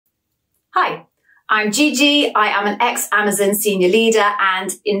Hi, I'm Gigi. I am an ex-Amazon senior leader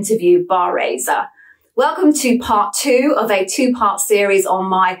and interview bar raiser. Welcome to part 2 of a 2-part series on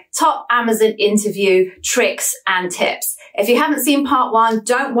my top Amazon interview tricks and tips. If you haven't seen part 1,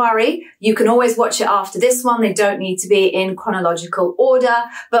 don't worry. You can always watch it after this one. They don't need to be in chronological order.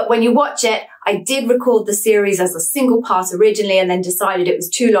 But when you watch it, I did record the series as a single part originally and then decided it was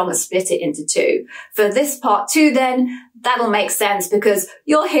too long to split it into 2. For this part 2 then, that'll make sense because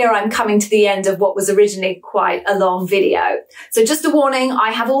you'll hear I'm coming to the end of what was originally quite a long video. So just a warning,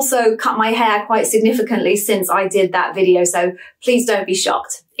 I have also cut my hair quite significantly since I did that video, so please don't be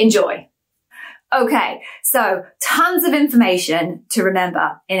shocked. Enjoy. Okay, so tons of information to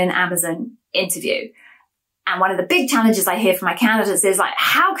remember in an Amazon interview. And one of the big challenges I hear from my candidates is like,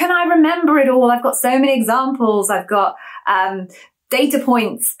 how can I remember it all? I've got so many examples. I've got data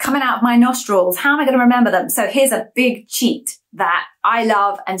points coming out of my nostrils. How am I going to remember them? So here's a big cheat that I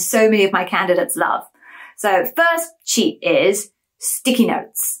love and so many of my candidates love. So first cheat is sticky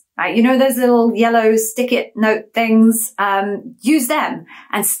notes. Right? You know those little yellow stick-it note things? Use them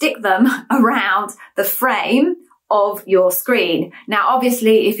and stick them around the frame of your screen. Now,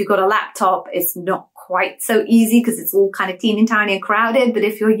 obviously, if you've got a laptop, it's not quite so easy because it's all kind of teeny tiny and crowded. But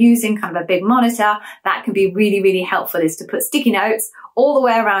if you're using kind of a big monitor, that can be really, really helpful, is to put sticky notes all the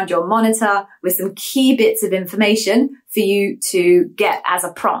way around your monitor with some key bits of information for you to get as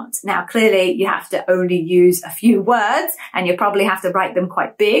a prompt. Now, clearly you have to only use a few words and you probably have to write them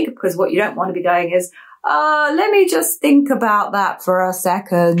quite big, because what you don't want to be going is, let me just think about that for a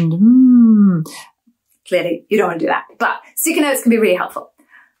second. Clearly you don't want to do that, but sticky notes can be really helpful.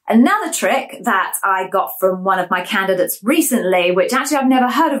 Another trick that I got from one of my candidates recently, which actually I've never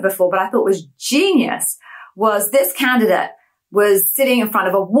heard of before, but I thought was genius, was this candidate was sitting in front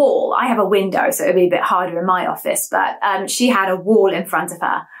of a wall. I have a window, so it'd be a bit harder in my office, but she had a wall in front of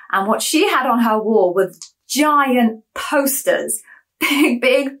her. And what she had on her wall was giant posters,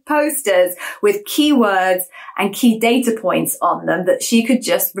 big posters with keywords and key data points on them that she could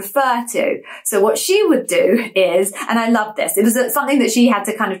just refer to. So what she would do is, and I love this, it was something that she had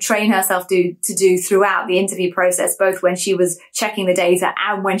to kind of train herself to do throughout the interview process, both when she was checking the data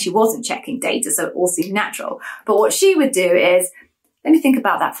and when she wasn't checking data, so it all seemed natural. But what she would do is, let me think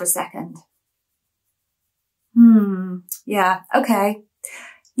about that for a second. Yeah, okay.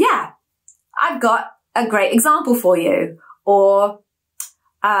 Yeah, I've got a great example for you. Or,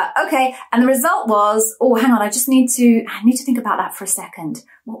 okay, and the result was, oh, hang on, I need to think about that for a second.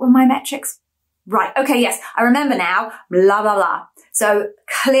 What were my metrics? Right, okay, yes, I remember now, blah, blah, blah. So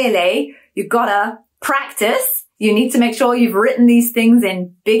clearly, you've got to practice. You need to make sure you've written these things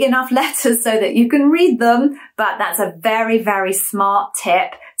in big enough letters so that you can read them. But that's a very, very smart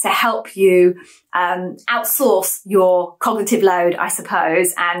tip to help you outsource your cognitive load, I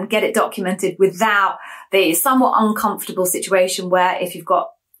suppose, and get it documented without the somewhat uncomfortable situation where if you've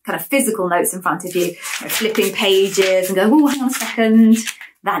got kind of physical notes in front of you, flipping pages and going, oh, hang on a second,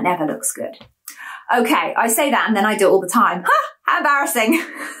 that never looks good. Okay, I say that and then I do it all the time. How embarrassing.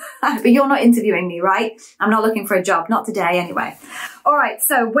 But you're not interviewing me, right? I'm not looking for a job, not today anyway. All right,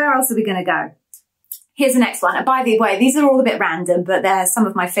 so where else are we going to go? Here's the next one. And by the way, these are all a bit random, but they're some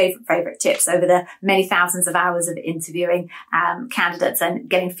of my favorite tips over the many thousands of hours of interviewing candidates and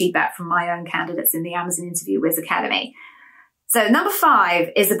getting feedback from my own candidates in the Amazon Interview Whiz Academy. So number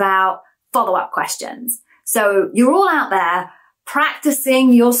 5 is about follow-up questions. So you're all out there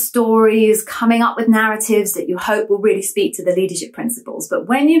practicing your stories, coming up with narratives that you hope will really speak to the leadership principles. But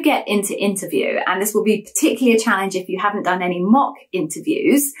when you get into interview, and this will be particularly a challenge if you haven't done any mock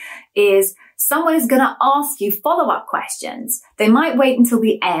interviews, is someone is going to ask you follow-up questions. They might wait until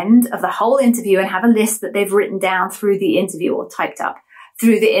the end of the whole interview and have a list that they've written down through the interview or typed up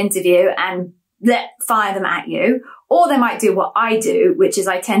through the interview and fire them at you. Or they might do what I do, which is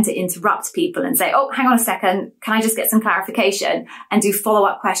I tend to interrupt people and say, oh, hang on a second, can I just get some clarification? And do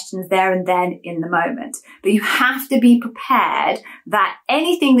follow-up questions there and then in the moment. But you have to be prepared that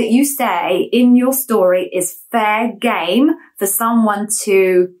anything that you say in your story is fair game for someone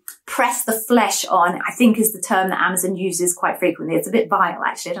to press the flesh on, I think is the term that Amazon uses quite frequently. It's a bit vile,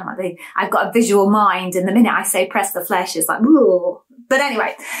 actually. I don't know. I've got a visual mind, and the minute I say press the flesh, it's like, ooh. But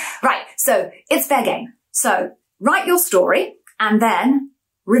anyway, right. So it's fair game. So write your story and then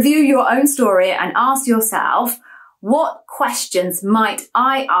review your own story and ask yourself, what questions might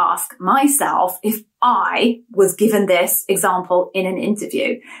I ask myself if I was given this example in an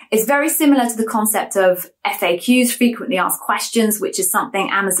interview? It's very similar to the concept of FAQs, frequently asked questions, which is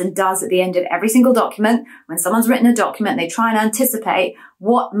something Amazon does at the end of every single document. When someone's written a document, they try and anticipate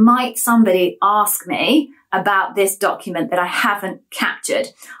what might somebody ask me about this document that I haven't captured.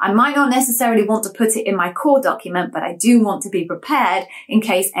 I might not necessarily want to put it in my core document, but I do want to be prepared in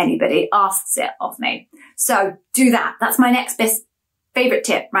case anybody asks it of me. So do that. That's my next best favorite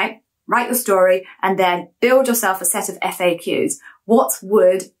tip, right? Write your story and then build yourself a set of FAQs. What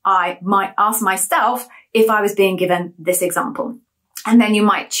would I might ask myself if I was being given this example? And then you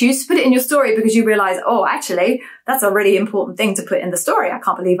might choose to put it in your story because you realize, oh, actually, that's a really important thing to put in the story. I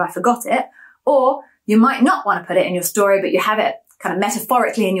can't believe I forgot it. Or you might not want to put it in your story, but you have it kind of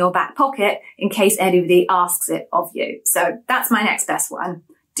metaphorically in your back pocket in case anybody asks it of you. So that's my next best one.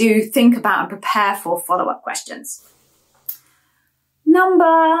 Do think about and prepare for follow-up questions.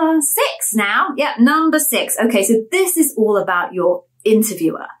 Number 6 now. Yeah, number 6. Okay, so this is all about your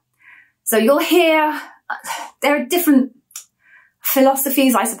interviewer. So you'll hear there are different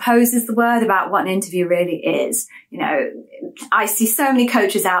philosophies, I suppose is the word, about what an interview really is. You know, I see so many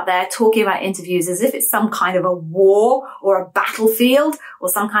coaches out there talking about interviews as if it's some kind of a war or a battlefield or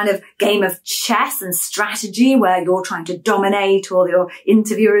some kind of game of chess and strategy where you're trying to dominate or your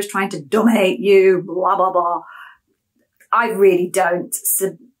interviewer is trying to dominate you, blah, blah, blah. I really don't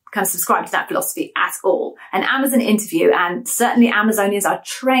kind of subscribe to that philosophy at all. An Amazon interview, and certainly Amazonians are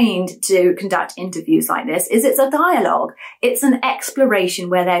trained to conduct interviews like this, it's a dialogue. It's an exploration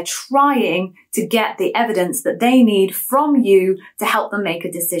where they're trying to get the evidence that they need from you to help them make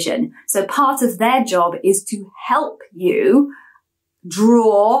a decision. So part of their job is to help you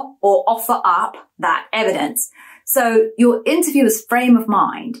draw or offer up that evidence. So your interviewer's frame of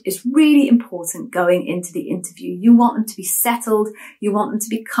mind is really important going into the interview. You want them to be settled. You want them to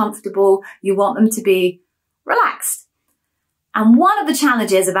be comfortable. You want them to be relaxed. And one of the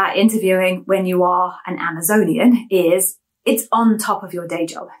challenges about interviewing when you are an Amazonian is it's on top of your day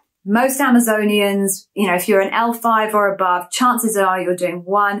job. Most Amazonians, you know, if you're an L5 or above, chances are you're doing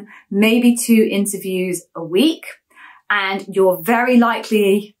 1, maybe 2 interviews a week. And you're very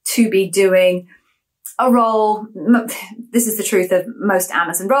likely to be doing a role. This is the truth of most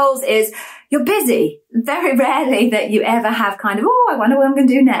Amazon roles, is you're busy. Very rarely that you ever have kind of, oh, I wonder what I'm going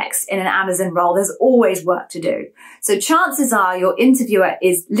to do next in an Amazon role. There's always work to do. So chances are your interviewer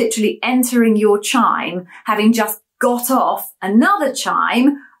is literally entering your chime, having just got off another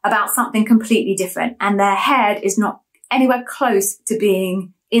chime about something completely different. And their head is not anywhere close to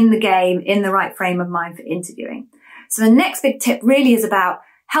being in the game, in the right frame of mind for interviewing. So the next big tip really is about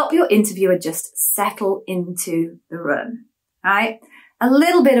help your interviewer just settle into the room, right? A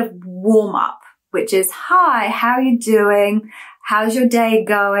little bit of warm up, which is, hi, how are you doing? How's your day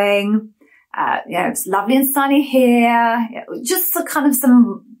going? You know, it's lovely and sunny here. Just kind of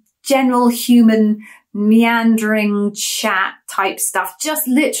some general human meandering chat type stuff, just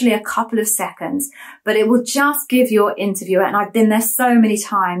literally a couple of seconds, but it will just give your interviewer, and I've been there so many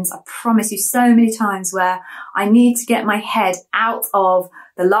times, I promise you so many times, where I need to get my head out of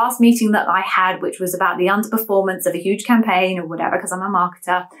the last meeting that I had, which was about the underperformance of a huge campaign or whatever, because I'm a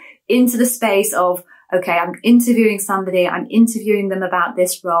marketer, into the space of, okay, I'm interviewing somebody, I'm interviewing them about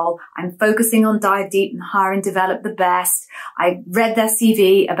this role, I'm focusing on dive deep and hire and develop the best. I read their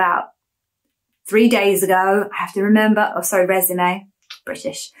CV about 3 days ago. I have to remember, resume,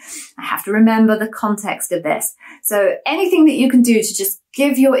 British. I have to remember the context of this. So anything that you can do to just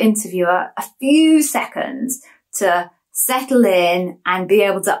give your interviewer a few seconds to settle in and be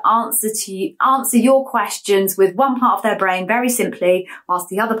able to answer your questions with one part of their brain very simply, whilst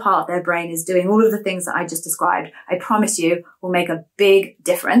the other part of their brain is doing all of the things that I just described, I promise you will make a big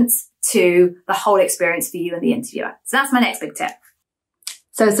difference to the whole experience for you and the interviewer. So that's my next big tip.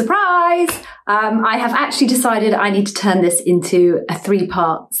 So surprise, I have actually decided I need to turn this into a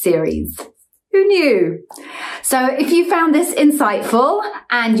 3-part series. Who knew? So if you found this insightful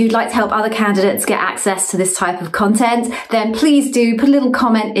and you'd like to help other candidates get access to this type of content, then please do put a little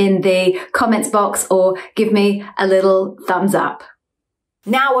comment in the comments box or give me a little thumbs up.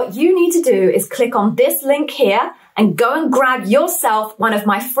 Now what you need to do is click on this link here and go and grab yourself one of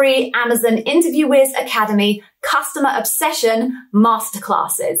my free Amazon Interview Wiz Academy Customer Obsession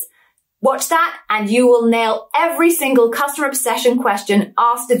Masterclasses. Watch that and you will nail every single customer obsession question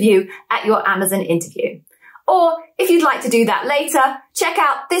asked of you at your Amazon interview. Or if you'd like to do that later, check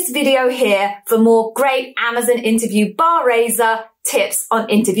out this video here for more great Amazon interview bar raiser tips on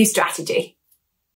interview strategy.